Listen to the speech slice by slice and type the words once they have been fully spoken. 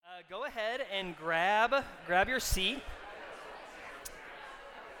Go ahead and grab your seat.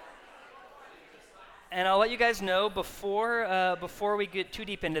 And I'll let you guys know before we get too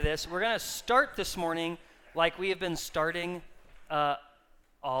deep into this, we're going to start this morning like we have been starting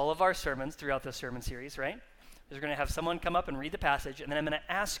all of our sermons throughout this sermon series, right? We're going to have someone come up and read the passage, and then I'm going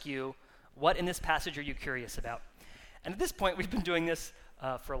to ask you, what in this passage are you curious about? And at this point, we've been doing this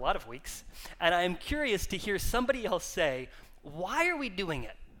for a lot of weeks, and I'm curious to hear somebody else say, why are we doing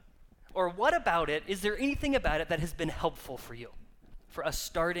it? Or what about it? Is there anything about it that has been helpful for you? For us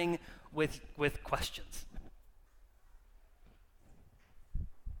starting with questions.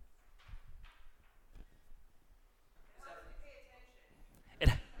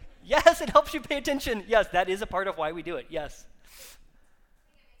 Yes, it helps you pay attention. Yes, that is a part of why we do it. Yes.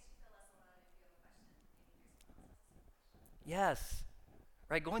 Yes.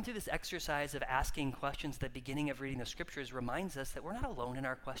 Right, going through this exercise of asking questions at the beginning of reading the scriptures reminds us that we're not alone in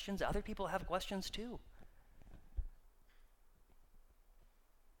our questions. Other people have questions too.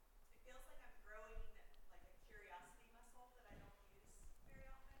 It feels like I'm growing like a curiosity muscle that I don't use very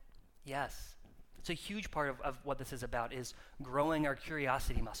often. Yes. It's a huge part of what this is about, is growing our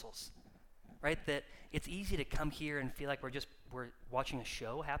curiosity muscles. Right? That it's easy to come here and feel like we're watching a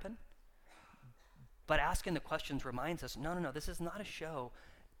show happen. But asking the questions reminds us, no, this is not a show.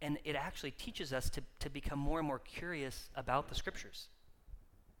 And it actually teaches us to become more and more curious about the scriptures.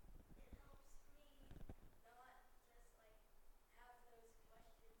 It helps me not just have those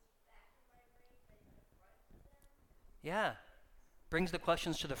questions back in my brain, but in the front of them. Yeah. Brings the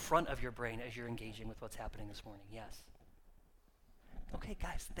questions to the front of your brain as you're engaging with what's happening this morning. Yes. Okay,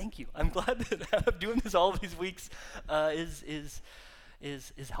 guys, thank you. I'm glad that doing this all of these weeks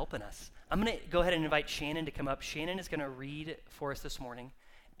is helping us. I'm going to go ahead and invite Shannon to come up. Shannon is going to read for us this morning.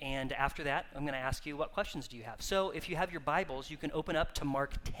 And after that, I'm going to ask you, what questions do you have? So if you have your Bibles, you can open up to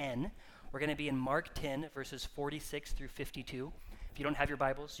Mark 10. We're going to be in Mark 10, verses 46 through 52. If you don't have your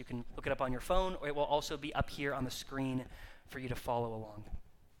Bibles, you can look it up on your phone, or it will also be up here on the screen for you to follow along.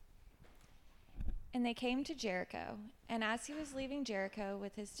 And they came to Jericho, and as he was leaving Jericho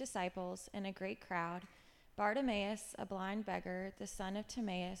with his disciples and a great crowd, Bartimaeus, a blind beggar, the son of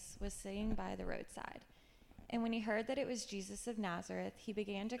Timaeus, was sitting by the roadside. And when he heard that it was Jesus of Nazareth, he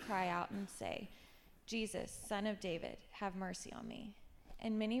began to cry out and say, "Jesus, Son of David, have mercy on me."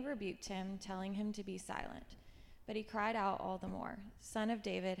 And many rebuked him, telling him to be silent. But he cried out all the more, "Son of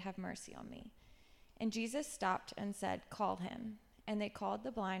David, have mercy on me." And Jesus stopped and said, "Call him." And they called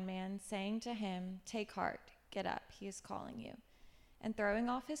the blind man, saying to him, "Take heart, get up, he is calling you." And throwing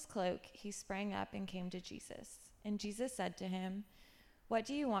off his cloak, he sprang up and came to Jesus. And Jesus said to him, "What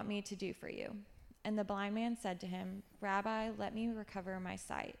do you want me to do for you?" And the blind man said to him, "Rabbi, let me recover my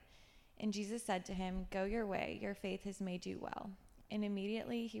sight." And Jesus said to him, "Go your way, your faith has made you well." And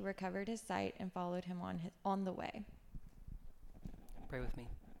immediately he recovered his sight and followed him on the way. Pray with me.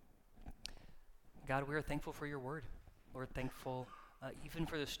 God, we are thankful for your word. Lord, thankful even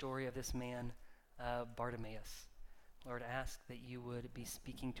for the story of this man, Bartimaeus. Lord, ask that you would be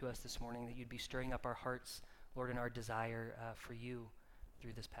speaking to us this morning, that you'd be stirring up our hearts, Lord, in our desire for you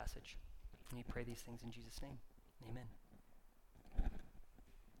through this passage. And we pray these things in Jesus' name. Amen.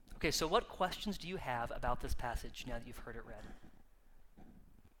 Okay, so what questions do you have about this passage now that you've heard it read?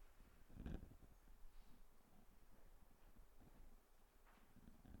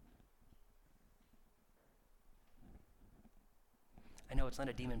 I know it's not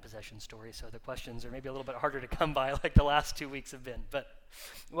a demon possession story, so the questions are maybe a little bit harder to come by like the last 2 weeks have been. But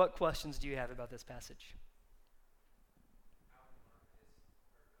what questions do you have about this passage?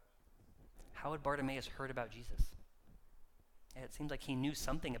 How had Bartimaeus heard about Jesus? And it seems like he knew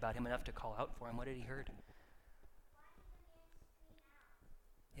something about him enough to call out for him. What had he heard?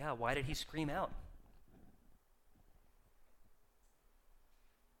 Yeah, why did he scream out?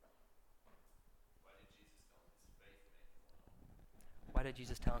 Why did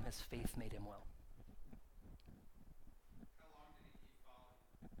Jesus tell him his faith made him well? How long did he keep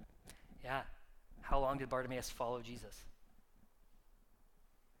following? Yeah. How long did Bartimaeus follow Jesus?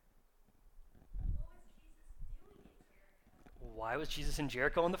 What was Jesus doing in Jericho? Why was Jesus in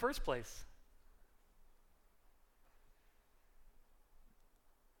Jericho in the first place?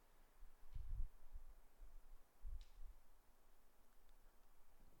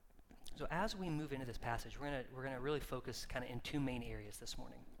 So as we move into this passage, we're gonna really focus kind of in two main areas this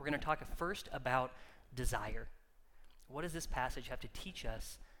morning. We're gonna talk first about desire. What does this passage have to teach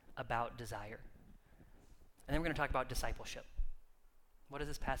us about desire? And then we're gonna talk about discipleship. What does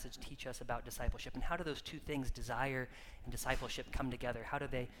this passage teach us about discipleship, and how do those two things, desire and discipleship, come together? How do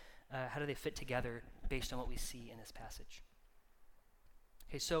they fit together based on what we see in this passage?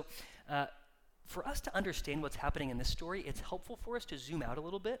 Okay, so for us to understand what's happening in this story, it's helpful for us to zoom out a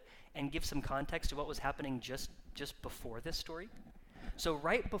little bit and give some context to what was happening just before this story. So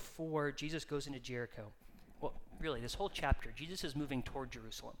right before Jesus goes into Jericho, well, really, this whole chapter, Jesus is moving toward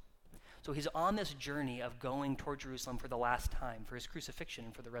Jerusalem. So he's on this journey of going toward Jerusalem for the last time, for his crucifixion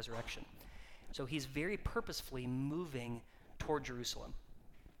and for the resurrection. So he's very purposefully moving toward Jerusalem.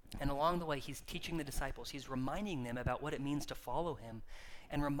 And along the way, he's teaching the disciples. He's reminding them about what it means to follow him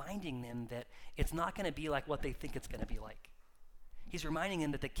and reminding them that it's not going to be like what they think it's going to be like. He's reminding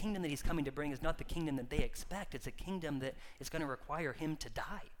them that the kingdom that he's coming to bring is not the kingdom that they expect. It's a kingdom that is going to require him to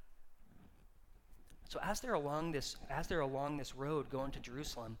die. So as they're along this road going to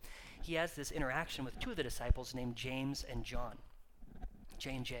Jerusalem, he has this interaction with two of the disciples named James and John.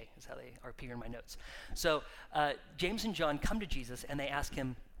 J and J is how they appear in my notes. So James and John come to Jesus and they ask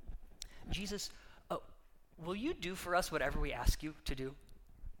him, Jesus, will you do for us whatever we ask you to do?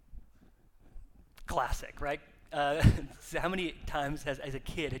 Classic, right? So how many times as a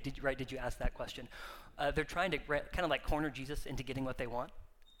kid did you ask that question? They're trying to kind of like corner Jesus into getting what they want.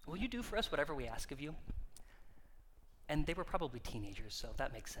 Will you do for us whatever we ask of you? And they were probably teenagers, so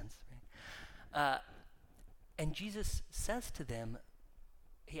that makes sense. Right? And Jesus says to them,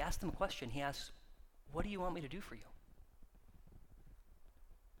 he asks them a question. He asks, what do you want me to do for you?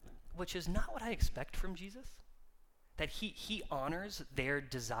 Which is not what I expect from Jesus. That he honors their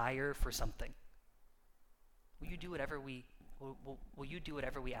desire for something. Will you do whatever will you do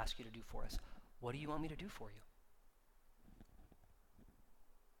whatever we ask you to do for us? What do you want me to do for you?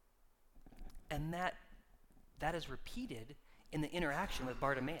 And that is repeated in the interaction with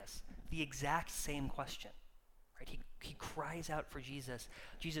Bartimaeus. The exact same question. Right? He cries out for Jesus.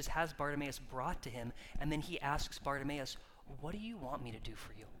 Jesus has Bartimaeus brought to him, and then he asks Bartimaeus, what do you want me to do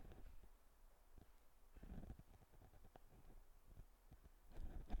for you?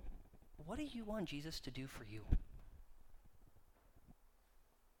 What do you want Jesus to do for you?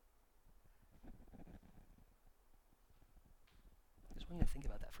 I just want you to think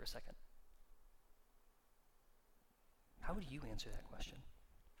about that for a second. How would you answer that question?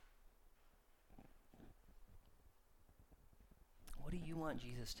 What do you want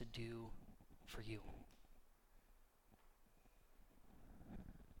Jesus to do for you?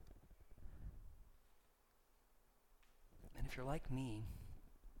 And if you're like me,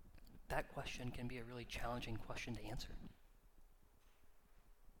 that question can be a really challenging question to answer.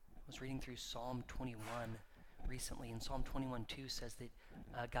 I was reading through Psalm 21 recently, and Psalm 21:2 says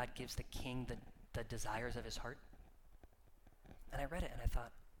that God gives the king the desires of his heart. And I read it and I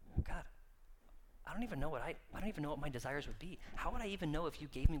thought, God, I don't even know what my desires would be. How would I even know if you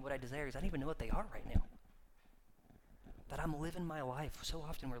gave me what I desire? Because I don't even know what they are right now. But I'm living my life. So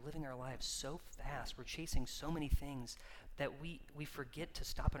often we're living our lives so fast. We're chasing so many things that we forget to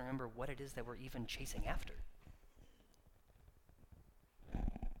stop and remember what it is that we're even chasing after.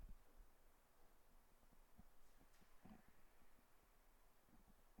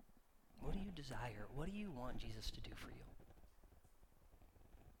 What do you desire? What do you want Jesus to do for you?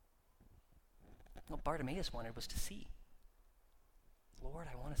 What Bartimaeus wanted was to see. Lord,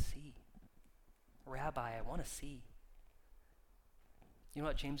 I want to see. Rabbi, I want to see. You know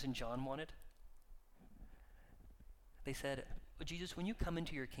what James and John wanted? They said, Jesus, when you come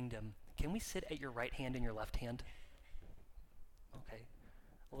into your kingdom, can we sit at your right hand and your left hand? Okay,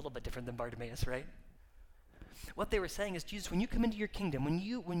 a little bit different than Bartimaeus, right? What they were saying is, Jesus, when you come into your kingdom,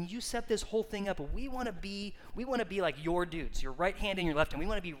 when you set this whole thing up, we want to be like your dudes, your right hand and your left hand. We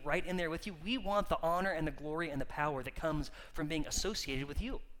want to be right in there with you. We want the honor and the glory and the power that comes from being associated with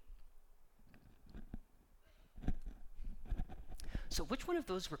you. So which one of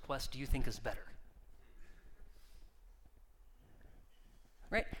those requests do you think is better?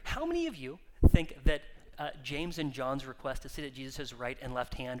 Right? How many of you think that James and John's request to sit at Jesus' right and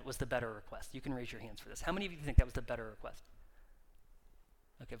left hand was the better request? You can raise your hands for this. How many of you think that was the better request?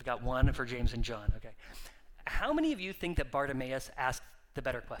 Okay, we've got one for James and John. Okay. How many of you think that Bartimaeus asked the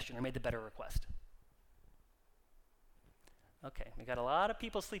better question or made the better request? Okay, we got a lot of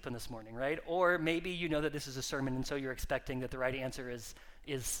people sleeping this morning, right? Or maybe you know that this is a sermon and so you're expecting that the right answer is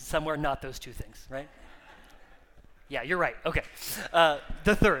somewhere not those two things, right? Yeah, you're right. Okay.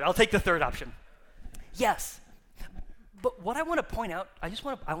 The third. I'll take the third option. Yes. But what I want to point out,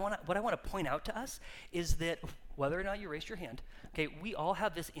 what I want to point out to us is that whether or not you raised your hand, okay, we all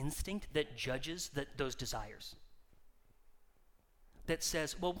have this instinct that judges those desires. That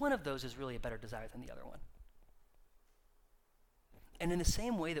says, well, one of those is really a better desire than the other one. And in the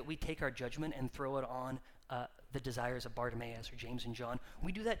same way that we take our judgment and throw it on the desires of Bartimaeus or James and John,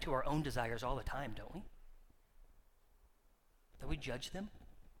 we do that to our own desires all the time, don't we? That we judge them.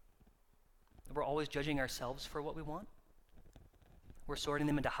 We're always judging ourselves for what we want. We're sorting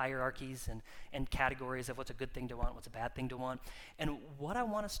them into hierarchies and categories of what's a good thing to want, what's a bad thing to want. And what I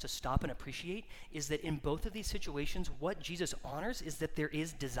want us to stop and appreciate is that in both of these situations, what Jesus honors is that there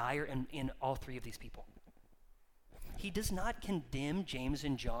is desire in all three of these people. He does not condemn James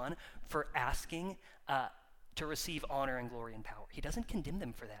and John for asking to receive honor and glory and power. He doesn't condemn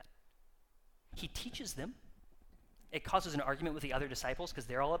them for that. He teaches them. It causes an argument with the other disciples because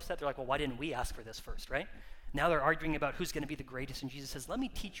they're all upset. They're like, well, why didn't we ask for this first, right? Now they're arguing about who's going to be the greatest, and Jesus says, let me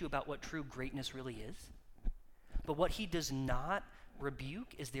teach you about what true greatness really is. But what he does not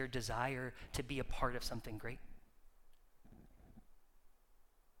rebuke is their desire to be a part of something great.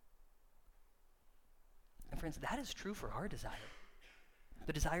 And friends, that is true for our desire.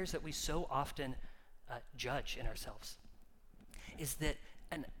 The desires that we so often judge in ourselves is that,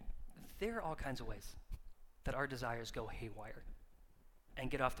 and there are all kinds of ways that our desires go haywire and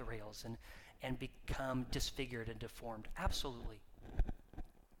get off the rails and become disfigured and deformed. Absolutely.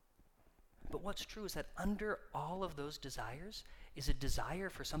 But what's true is that under all of those desires is a desire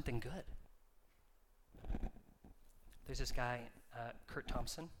for something good. There's this guy, Kurt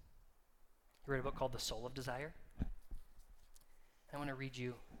Thompson. He wrote a book called The Soul of Desire. I want to read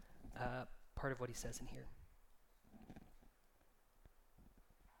you part of what he says in here.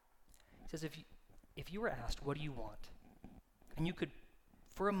 He says, if you were asked, what do you want? And you could,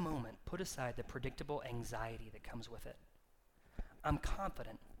 for a moment, put aside the predictable anxiety that comes with it, I'm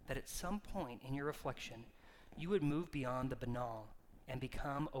confident that at some point in your reflection, you would move beyond the banal and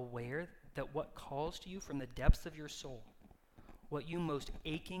become aware that what calls to you from the depths of your soul, what you most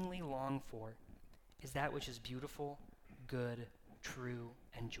achingly long for, is that which is beautiful, good, true,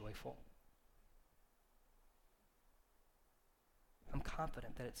 and joyful. I'm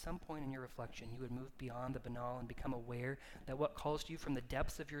confident that at some point in your reflection, you would move beyond the banal and become aware that what calls to you from the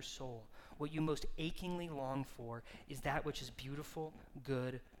depths of your soul, what you most achingly long for, is that which is beautiful,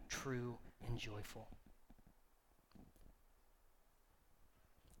 good, true, and joyful.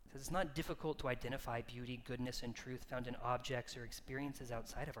 It says it's not difficult to identify beauty, goodness, and truth found in objects or experiences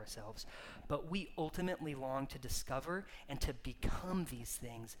outside of ourselves, but we ultimately long to discover and to become these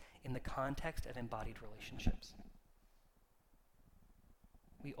things in the context of embodied relationships.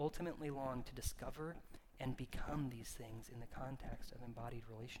 We ultimately long to discover and become these things in the context of embodied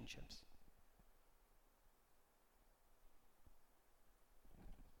relationships.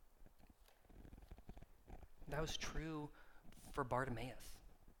 That was true for Bartimaeus.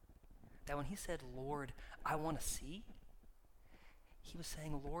 That when he said, Lord, I want to see, he was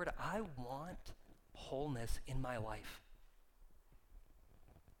saying, Lord, I want wholeness in my life.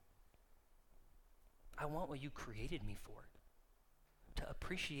 I want what you created me for. To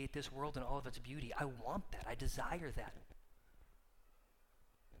appreciate this world and all of its beauty. I want that. I desire that.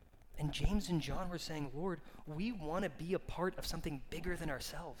 And James and John were saying, Lord, we want to be a part of something bigger than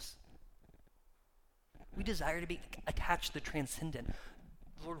ourselves. We desire to be attached to the transcendent.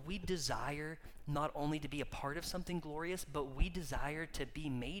 Lord, we desire not only to be a part of something glorious, but we desire to be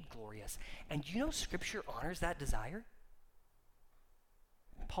made glorious. And you know Scripture honors that desire?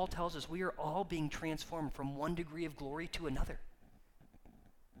 Paul tells us we are all being transformed from one degree of glory to another.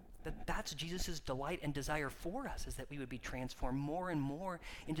 That's Jesus' delight and desire for us, is that we would be transformed more and more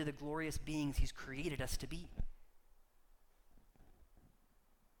into the glorious beings he's created us to be.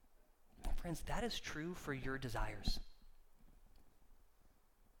 Friends, that is true for your desires.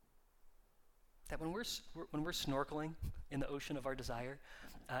 That when we're snorkeling in the ocean of our desire,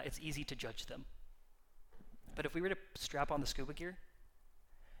 it's easy to judge them. But if we were to strap on the scuba gear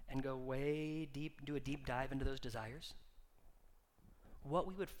and go way deep, do a deep dive into those desires, what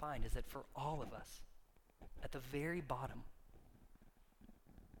we would find is that for all of us, at the very bottom,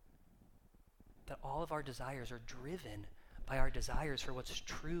 that all of our desires are driven by our desires for what's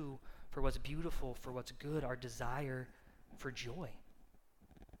true, for what's beautiful, for what's good, our desire for joy.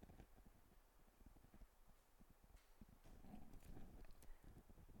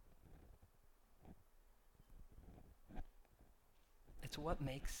 It's what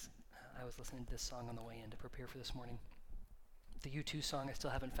makes, I was listening to this song on the way in to prepare for this morning. The U2 song, I still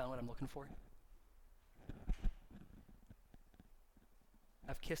haven't found what I'm looking for.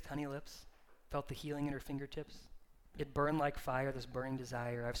 I've kissed honey lips, felt the healing in her fingertips. It burned like fire, this burning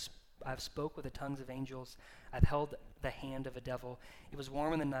desire. I've spoke with the tongues of angels. I've held the hand of a devil. It was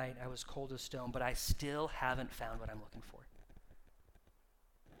warm in the night, I was cold as stone, but I still haven't found what I'm looking for.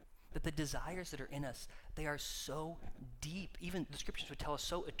 That the desires that are in us, they are so deep, even the scriptures would tell us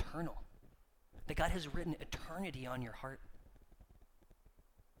so eternal, that God has written eternity on your heart.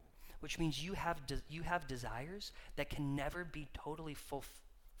 Which means you have desires that can never be totally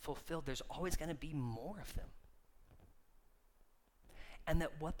fulfilled. There's always going to be more of them. And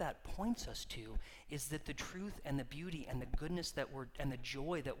that what that points us to is that the truth and the beauty and the goodness and the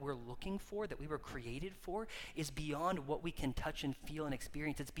joy that we're looking for, that we were created for, is beyond what we can touch and feel and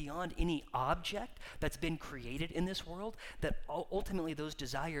experience. It's beyond any object that's been created in this world, that ultimately those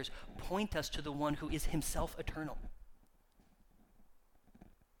desires point us to the one who is himself eternal.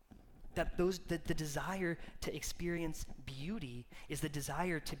 That the desire to experience beauty is the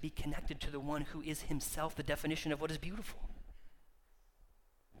desire to be connected to the one who is himself the definition of what is beautiful.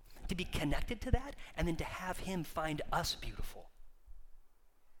 To be connected to that, and then to have him find us beautiful.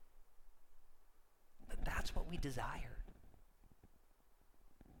 That's what we desire.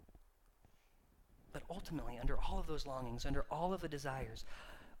 But ultimately, under all of those longings, under all of the desires,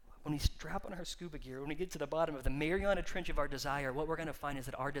 when we strap on our scuba gear, when we get to the bottom of the Mariana Trench of our desire, what we're going to find is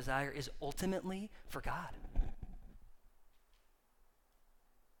that our desire is ultimately for God.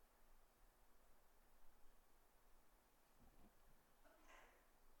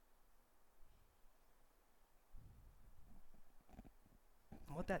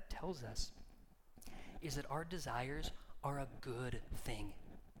 And what that tells us is that our desires are a good thing.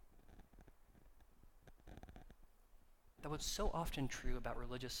 That what's so often true about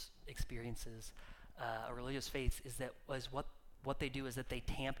religious experiences, or religious faiths, is that what they do is that they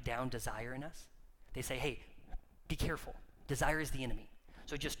tamp down desire in us. They say, hey, be careful. Desire is the enemy.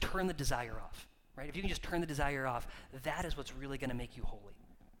 So just turn the desire off, right? If you can just turn the desire off, that is what's really going to make you holy.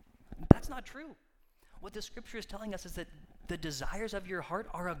 That's not true. What the scripture is telling us is that the desires of your heart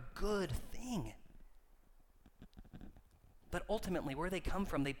are a good thing. But ultimately, where they come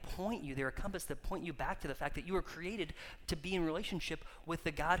from, they point you, they're a compass that point you back to the fact that you were created to be in relationship with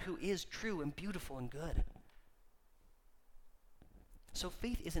the God who is true and beautiful and good. So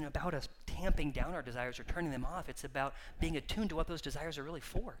faith isn't about us tamping down our desires or turning them off. It's about being attuned to what those desires are really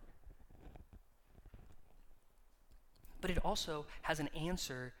for. But it also has an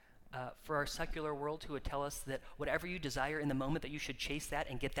answer for our secular world who would tell us that whatever you desire in the moment, that you should chase that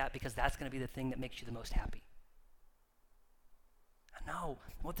and get that because that's going to be the thing that makes you the most happy. No,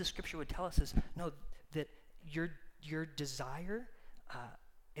 what the scripture would tell us is, no, that your desire,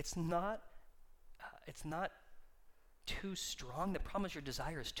 it's not too strong. The problem is your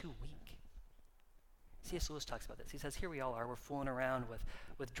desire is too weak. C.S. Lewis talks about this. He says, here we all are, we're fooling around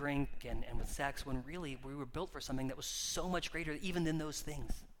with drink and with sex, when really we were built for something that was so much greater even than those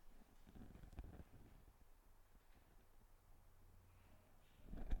things.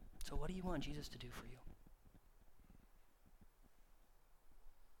 So what do you want Jesus to do for you?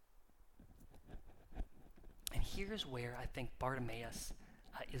 And here's where I think Bartimaeus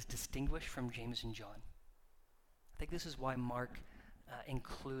is distinguished from James and John. I think this is why Mark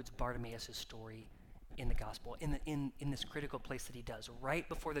includes Bartimaeus' story in the gospel, in this critical place that he does, right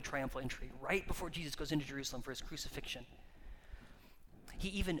before the triumphal entry, right before Jesus goes into Jerusalem for his crucifixion.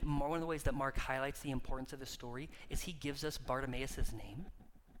 One of the ways that Mark highlights the importance of this story is he gives us Bartimaeus' name.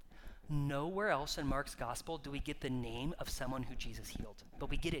 Nowhere else in Mark's gospel do we get the name of someone who Jesus healed, but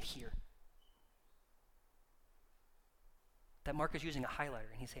we get it here. That Mark is using a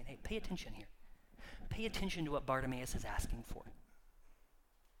highlighter, and he's saying, hey, pay attention here. Pay attention to what Bartimaeus is asking for.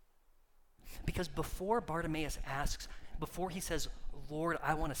 Because before Bartimaeus asks, before he says, Lord,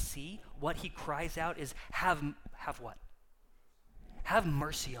 I want to see, what he cries out is, have what? Have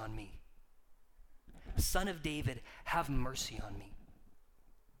mercy on me. Son of David, have mercy on me.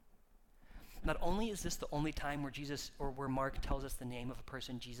 Not only is this the only time where Mark tells us the name of a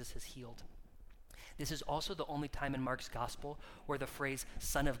person Jesus has healed, this is also the only time in Mark's gospel where the phrase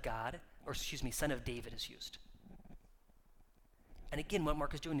Son of David is used. And again, what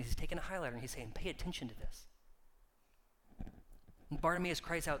Mark is doing is he's taking a highlighter and he's saying, pay attention to this. And Bartimaeus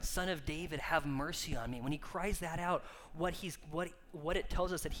cries out, Son of David, have mercy on me. When he cries that out, what it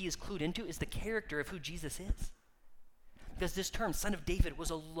tells us that he is clued into is the character of who Jesus is. Because this term, Son of David,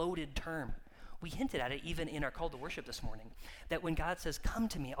 was a loaded term. We hinted at it even in our call to worship this morning, that when God says, come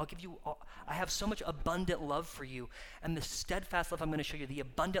to me, I'll give you I have so much abundant love for you, and the steadfast love I'm going to show you, the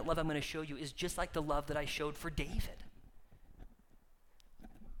abundant love I'm going to show you is just like the love that I showed for David.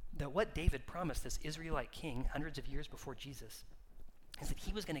 That what David promised this Israelite king hundreds of years before Jesus is that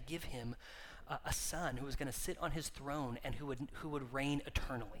he was going to give him a son who was going to sit on his throne and who would reign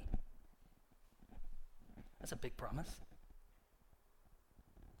eternally. That's a big promise.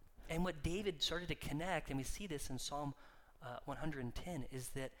 And what David started to connect, and we see this in Psalm 110, is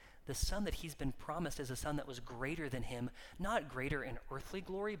that the son that he's been promised is a son that was greater than him, not greater in earthly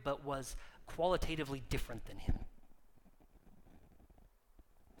glory, but was qualitatively different than him.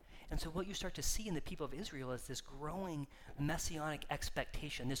 And so what you start to see in the people of Israel is this growing messianic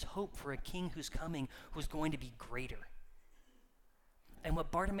expectation, this hope for a king who's coming, who's going to be greater. And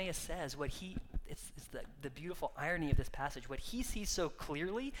what Bartimaeus says, it's the beautiful irony of this passage, what he sees so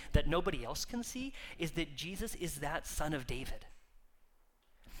clearly that nobody else can see is that Jesus is that son of David.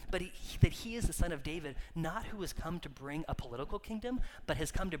 But that he is the son of David, not who has come to bring a political kingdom, but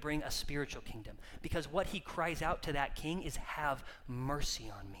has come to bring a spiritual kingdom. Because what he cries out to that king is, have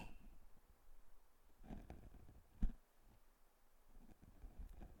mercy on me.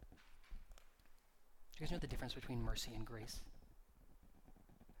 Do you guys know the difference between mercy and grace?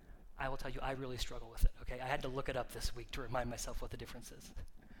 I will tell you, I really struggle with it, okay? I had to look it up this week to remind myself what the difference is.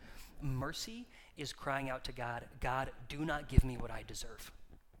 Mercy is crying out to God, God, do not give me what I deserve.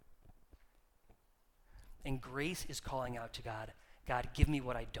 And grace is calling out to God, God, give me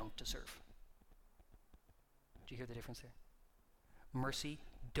what I don't deserve. Do you hear the difference there? Mercy,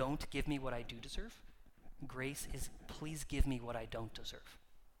 don't give me what I do deserve. Grace is, please give me what I don't deserve.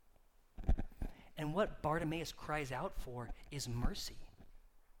 And what Bartimaeus cries out for is mercy.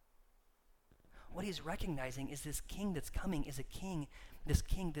 What he's recognizing is this king that's coming is a king, this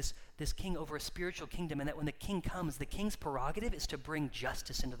king over a spiritual kingdom, and that when the king comes, the king's prerogative is to bring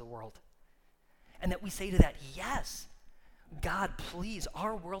justice into the world. And that we say to that, yes, God, please,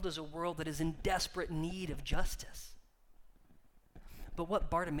 our world is a world that is in desperate need of justice. But what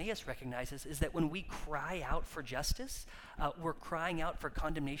Bartimaeus recognizes is that when we cry out for justice, we're crying out for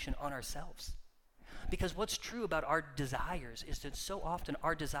condemnation on ourselves. Because what's true about our desires is that so often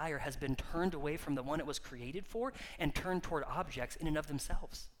our desire has been turned away from the one it was created for and turned toward objects in and of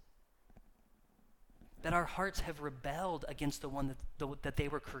themselves. That our hearts have rebelled against the one that they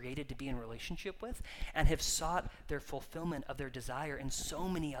were created to be in relationship with and have sought their fulfillment of their desire in so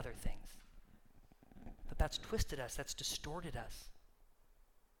many other things. That's twisted us, that's distorted us.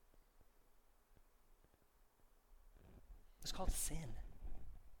 It's called sin.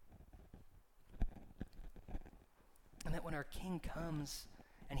 And that when our king comes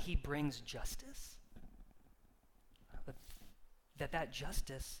and he brings justice, that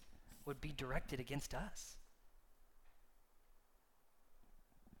justice would be directed against us.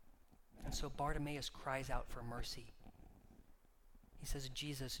 And so Bartimaeus cries out for mercy. He says,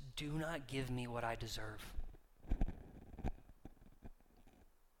 Jesus, do not give me what I deserve.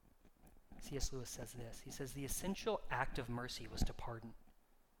 C.S. Lewis says this. He says, the essential act of mercy was to pardon.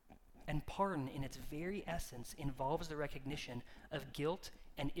 And pardon, in its very essence, involves the recognition of guilt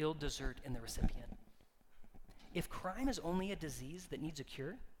and ill desert in the recipient. If crime is only a disease that needs a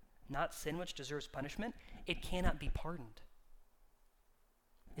cure, not sin which deserves punishment, it cannot be pardoned.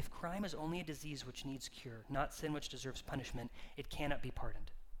 If crime is only a disease which needs cure, not sin which deserves punishment, it cannot be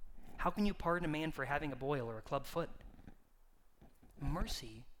pardoned. How can you pardon a man for having a boil or a club foot?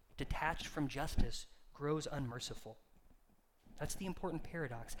 Mercy, detached from justice, grows unmerciful. That's the important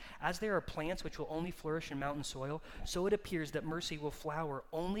paradox. As there are plants which will only flourish in mountain soil, so it appears that mercy will flower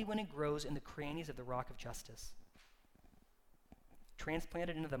only when it grows in the crannies of the rock of justice.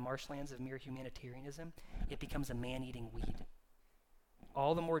 Transplanted into the marshlands of mere humanitarianism, it becomes a man-eating weed.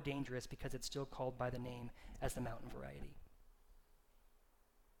 All the more dangerous because it's still called by the name as the mountain variety.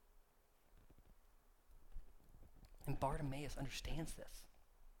 And Bartimaeus understands this.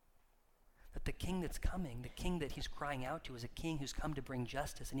 That the king that's coming, the king that he's crying out to, is a king who's come to bring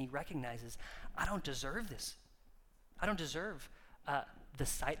justice, and he recognizes, I don't deserve this. I don't deserve the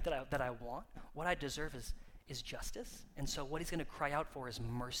sight that I want. What I deserve is justice, and so what he's going to cry out for is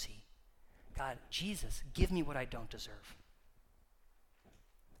mercy. God, Jesus, give me what I don't deserve.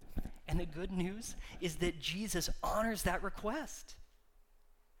 And the good news is that Jesus honors that request.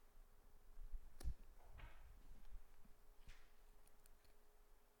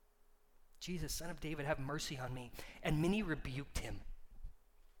 Jesus, Son of David, have mercy on me. And many rebuked him.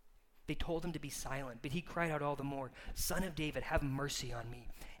 They told him to be silent, but he cried out all the more, Son of David, have mercy on me.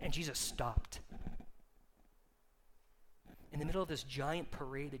 And Jesus stopped. In the middle of this giant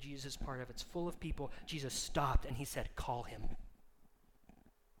parade that Jesus is part of, it's full of people, Jesus stopped and he said, call him.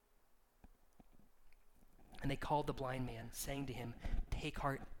 And they called the blind man, saying to him, take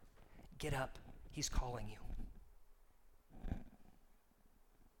heart, get up, he's calling you.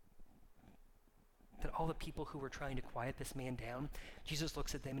 That all the people who were trying to quiet this man down, Jesus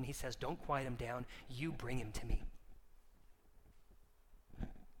looks at them and he says, don't quiet him down, you bring him to me.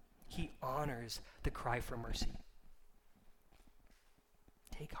 He honors the cry for mercy.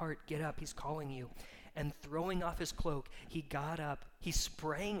 Take heart, get up, he's calling you. And throwing off his cloak, he got up, he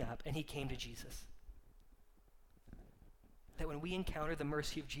sprang up, and he came to Jesus. That when we encounter the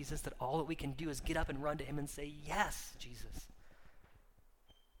mercy of Jesus, that all that we can do is get up and run to him and say, yes, Jesus.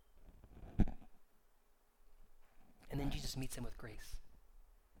 And then Jesus meets him with grace.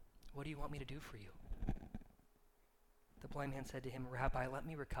 What do you want me to do for you? The blind man said to him, Rabbi, let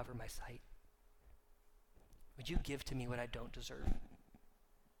me recover my sight. Would you give to me what I don't deserve?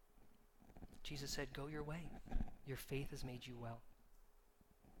 Jesus said, go your way. Your faith has made you well.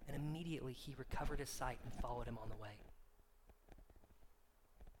 And immediately he recovered his sight and followed him on the way.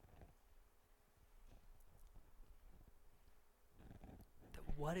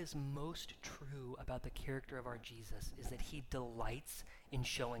 What is most true about the character of our Jesus is that he delights in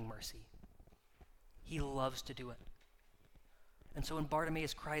showing mercy. He loves to do it. And so when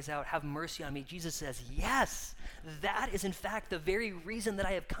Bartimaeus cries out, have mercy on me, Jesus says, yes, that is in fact the very reason that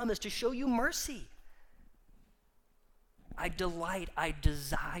I have come, is to show you mercy. I delight, I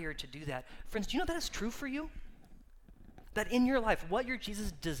desire to do that. Friends, do you know that is true for you? That in your life, what your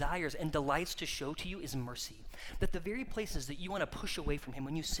Jesus desires and delights to show to you is mercy. That the very places that you want to push away from him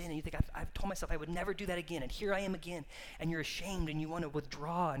when you sin and you think, I've told myself I would never do that again, and here I am again, and you're ashamed and you want to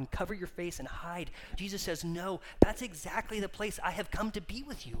withdraw and cover your face and hide. Jesus says, no, that's exactly the place I have come to be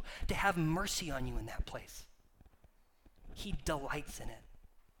with you, to have mercy on you in that place. He delights in it.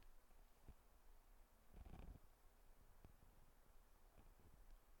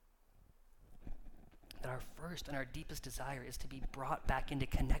 That our first and our deepest desire is to be brought back into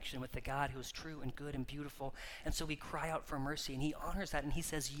connection with the God who is true and good and beautiful. And so we cry out for mercy, and he honors that, and he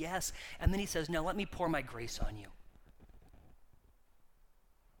says yes. And then he says, now let me pour my grace on you.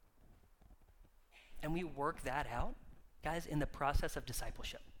 And we work that out, guys, in the process of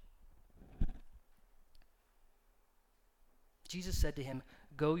discipleship. Jesus said to him,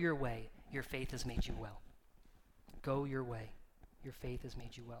 go your way, your faith has made you well. Go your way, your faith has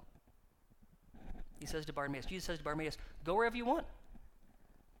made you well. He says to Bartimaeus, Jesus says to Bartimaeus, go wherever you want.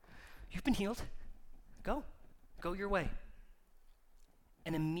 You've been healed. Go. Go your way.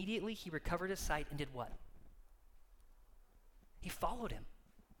 And immediately he recovered his sight and did what? He followed him.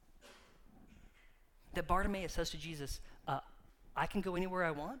 That Bartimaeus says to Jesus, I can go anywhere I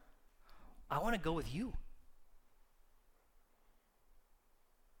want. I want to go with you.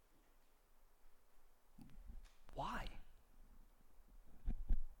 Why?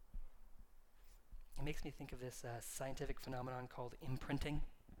 It makes me think of this scientific phenomenon called imprinting.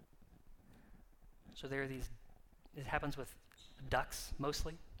 So there are these, it happens with ducks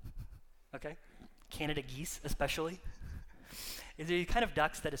mostly, okay? Canada geese especially. They're the kind of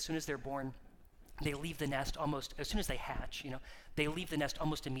ducks that as soon as they're born, they leave the nest almost, as soon as they hatch, they leave the nest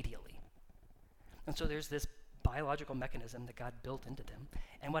almost immediately. And so there's this biological mechanism that God built into them.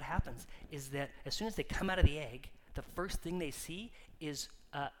 And what happens is that as soon as they come out of the egg, the first thing they see is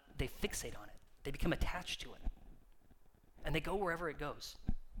they fixate on it. They become attached to it. And they go wherever it goes.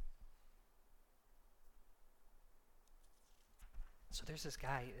 So there's this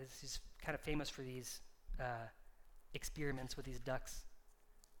guy, he's kind of famous for these experiments with these ducks.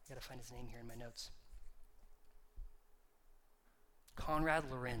 I gotta find his name here in my notes. Konrad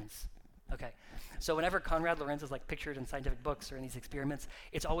Lorenz. Okay, so whenever Konrad Lorenz is like pictured in scientific books or in these experiments,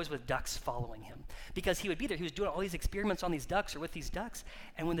 it's always with ducks following him. Because he would be there, he was doing all these experiments on these ducks or with these ducks,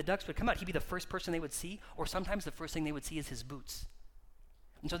 and when the ducks would come out, he'd be the first person they would see, or sometimes the first thing they would see is his boots.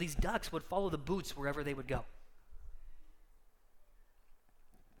 And so these ducks would follow the boots wherever they would go.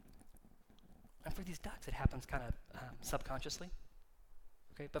 And for these ducks, it happens kind of subconsciously.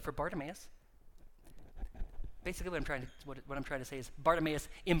 Okay, but for Bartimaeus, basically what I'm trying to say is Bartimaeus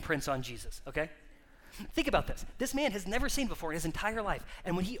imprints on Jesus, okay? Think about this. This man has never seen before in his entire life,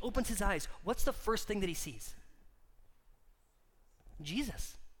 and when he opens his eyes, what's the first thing that he sees?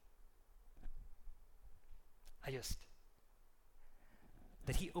 Jesus.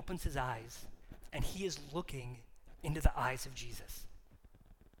 That he opens his eyes, and he is looking into the eyes of Jesus.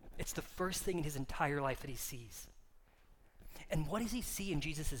 It's the first thing in his entire life that he sees. And what does he see in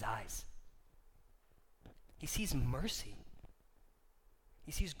Jesus' eyes? He sees mercy.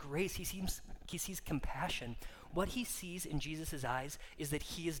 He sees grace. He sees compassion. What he sees in Jesus' eyes is that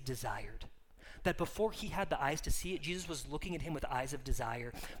he is desired. That before he had the eyes to see it, Jesus was looking at him with eyes of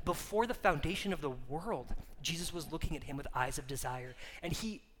desire. Before the foundation of the world, Jesus was looking at him with eyes of desire. And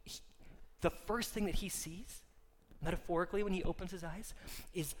the first thing that he sees, metaphorically when he opens his eyes,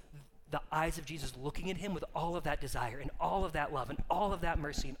 is the eyes of Jesus looking at him with all of that desire and all of that love and all of that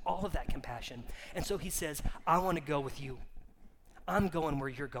mercy and all of that compassion. And so he says, I want to go with you. I'm going where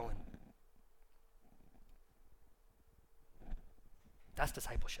you're going. That's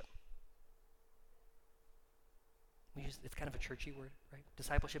discipleship. It's kind of a churchy word, right?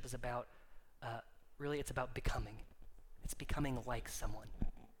 Discipleship is about, really it's about becoming. It's becoming like someone.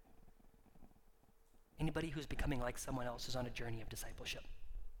 Anybody who's becoming like someone else is on a journey of discipleship.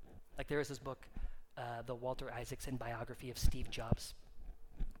 Like there is this book the Walter Isaacson biography of Steve Jobs.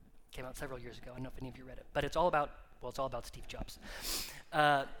 Came out several years ago. I don't know if any of you read it, but it's all about Steve Jobs.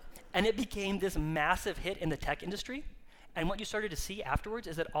 And it became this massive hit in the tech industry. And what you started to see afterwards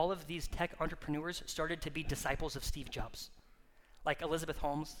is that all of these tech entrepreneurs started to be disciples of Steve Jobs. Like Elizabeth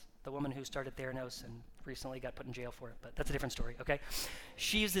Holmes, the woman who started Theranos and recently got put in jail for it, but that's a different story, okay?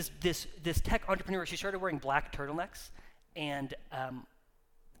 She's this tech entrepreneur. She started wearing black turtlenecks and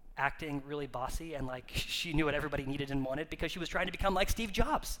acting really bossy, and like she knew what everybody needed and wanted because she was trying to become like Steve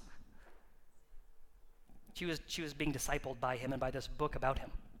Jobs. She was being discipled by him and by this book about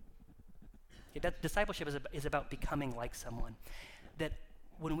him. Okay, that discipleship is about becoming like someone. That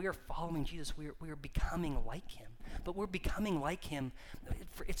when we are following Jesus, we are becoming like him. But we're becoming like him.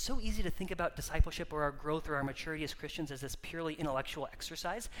 It's so easy to think about discipleship or our growth or our maturity as Christians as this purely intellectual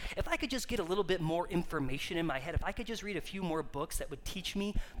exercise. If I could just get a little bit more information in my head, if I could just read a few more books that would teach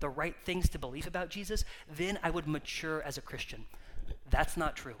me the right things to believe about Jesus, then I would mature as a Christian. That's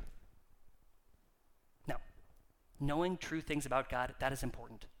not true. Now, knowing true things about God, that is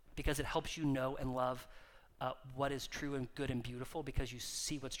important because it helps you know and love what is true and good and beautiful because you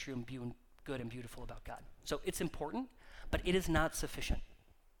see what's true and good and beautiful about God. So it's important, but it is not sufficient.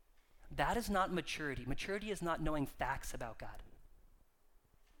 That is not maturity. Maturity is not knowing facts about God.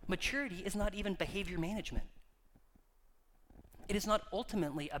 Maturity is not even behavior management. It is not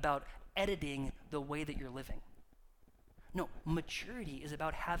ultimately about editing the way that you're living. No, maturity is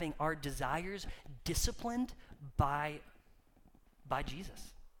about having our desires disciplined by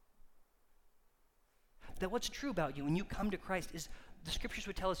Jesus. That what's true about you when you come to Christ is the scriptures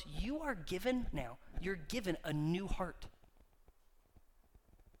would tell us you're given a new heart.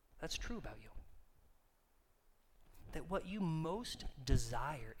 That's true about you. That what you most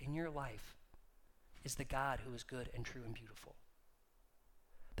desire in your life is the God who is good and true and beautiful.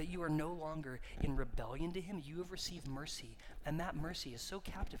 That you are no longer in rebellion to him. You have received mercy, and that mercy has so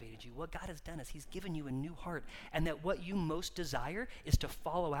captivated you. What God has done is he's given you a new heart, and that what you most desire is to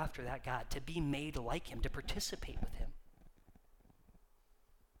follow after that God, to be made like him, to participate with him.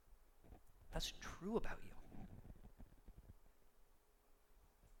 That's true about you.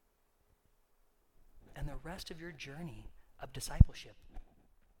 And the rest of your journey of discipleship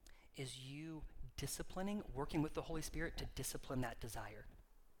is you disciplining, working with the Holy Spirit to discipline that desire.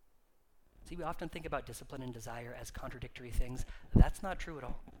 See, we often think about discipline and desire as contradictory things. That's not true at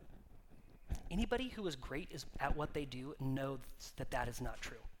all. Anybody who is great at what they do knows that is not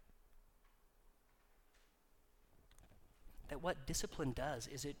true. That what discipline does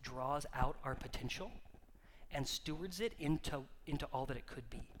is it draws out our potential and stewards it into all that it could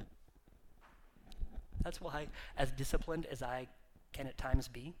be. That's why, as disciplined as I can at times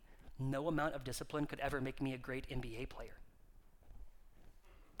be, no amount of discipline could ever make me a great NBA player.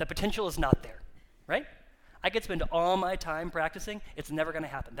 The potential is not there, right? I could spend all my time practicing. It's never going to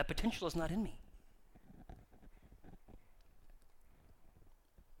happen. That potential is not in me.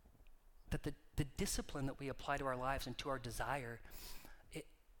 That the discipline that we apply to our lives and to our desire,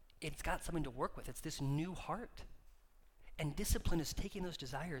 it's got something to work with. It's this new heart. And discipline is taking those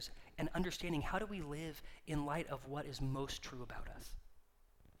desires and understanding how do we live in light of what is most true about us.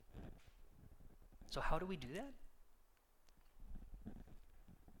 So how do we do that?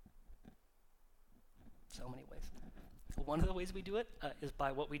 So many ways. One of the ways we do it is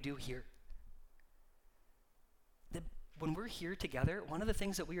by what we do here. When we're here together, one of the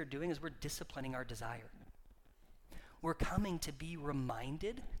things that we are doing is we're disciplining our desire. We're coming to be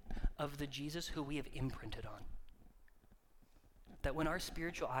reminded of the Jesus who we have imprinted on. That when our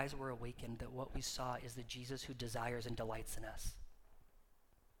spiritual eyes were awakened, that what we saw is the Jesus who desires and delights in us.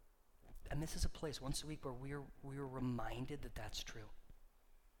 And this is a place once a week where we're reminded that that's true.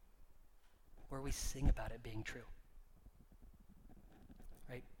 Where we sing about it being true.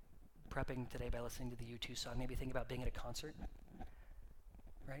 Right? Prepping today by listening to the U2 song, maybe think about being at a concert.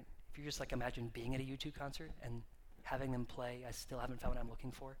 Right? If you just like imagine being at a U2 concert and having them play I Still Haven't Found What I'm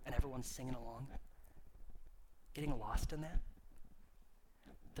Looking For, and everyone's singing along. Getting lost in that.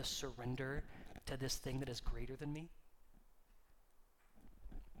 The surrender to this thing that is greater than me.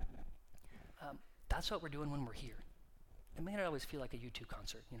 That's what we're doing when we're here. It may not always feel like a U2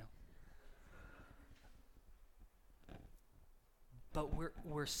 concert, you know. But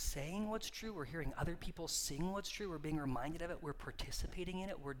we're saying what's true, we're hearing other people sing what's true, we're being reminded of it, we're participating in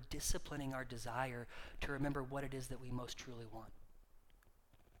it, we're disciplining our desire to remember what it is that we most truly want.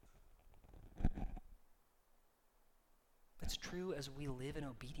 It's true as we live in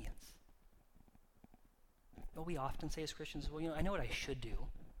obedience. What we often say as Christians is, well, I know what I should do,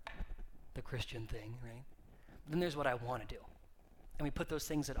 the Christian thing, right? Then there's what I want to do. And we put those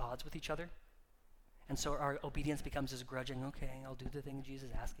things at odds with each other. And so our obedience becomes this grudging, okay, I'll do the thing Jesus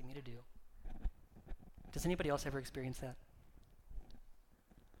is asking me to do. Does anybody else ever experience that?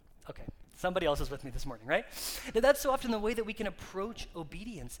 Okay, somebody else is with me this morning, right? Now, that's so often the way that we can approach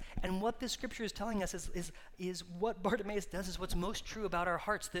obedience. And what this scripture is telling us is what Bartimaeus does is what's most true about our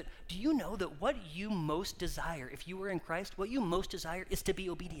hearts. That do you know that what you most desire, if you were in Christ, what you most desire is to be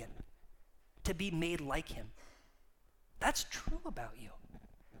obedient, to be made like him. That's true about you.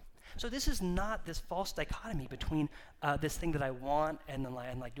 So this is not this false dichotomy between this thing that I want and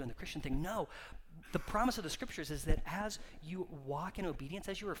like doing the Christian thing. No, the promise of the scriptures is that as you walk in obedience,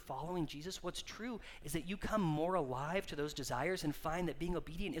 as you are following Jesus, what's true is that you come more alive to those desires and find that being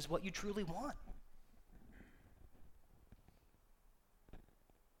obedient is what you truly want.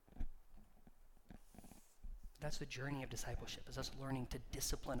 That's the journey of discipleship, is us learning to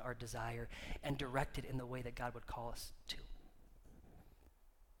discipline our desire and direct it in the way that God would call us to.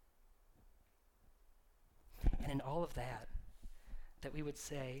 And in all of that we would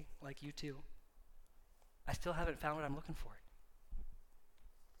say, like you too, I still haven't found what I'm looking for.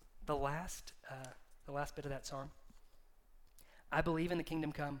 The last bit of that song, I believe in the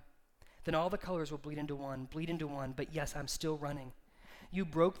kingdom come, then all the colors will bleed into one, but yes, I'm still running. You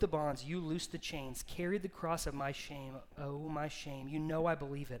broke the bonds, you loosed the chains, carried the cross of my shame, oh my shame. You know I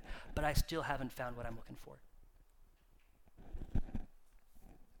believe it, but I still haven't found what I'm looking for.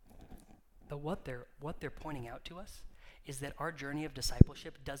 But what they're pointing out to us is that our journey of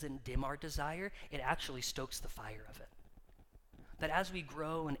discipleship doesn't dim our desire, it actually stokes the fire of it. That as we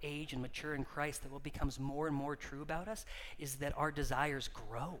grow and age and mature in Christ, that what becomes more and more true about us is that our desires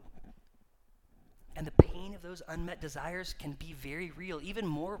grow. And the pain of those unmet desires can be very real, even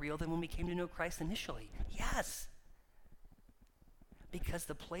more real than when we came to know Christ initially. Yes. Because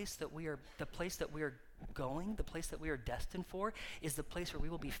the place that we are going, the place that we are destined for, is the place where we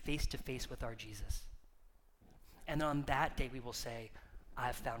will be face to face with our Jesus. And on that day we will say,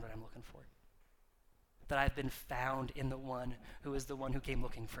 I've found what I'm looking for. That I've been found in the one who is the one who came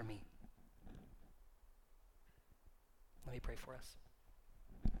looking for me. Let me pray for us.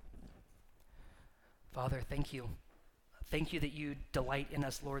 Father, thank you. Thank you that you delight in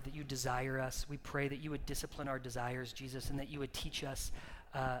us, Lord, that you desire us. We pray that you would discipline our desires, Jesus, and that you would teach us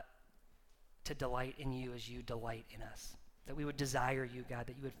to delight in you as you delight in us. That we would desire you, God,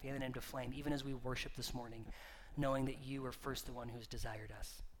 that you would fan it into flame, even as we worship this morning, knowing that you are first the one who has desired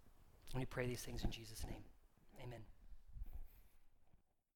us. And we pray these things in Jesus' name. Amen.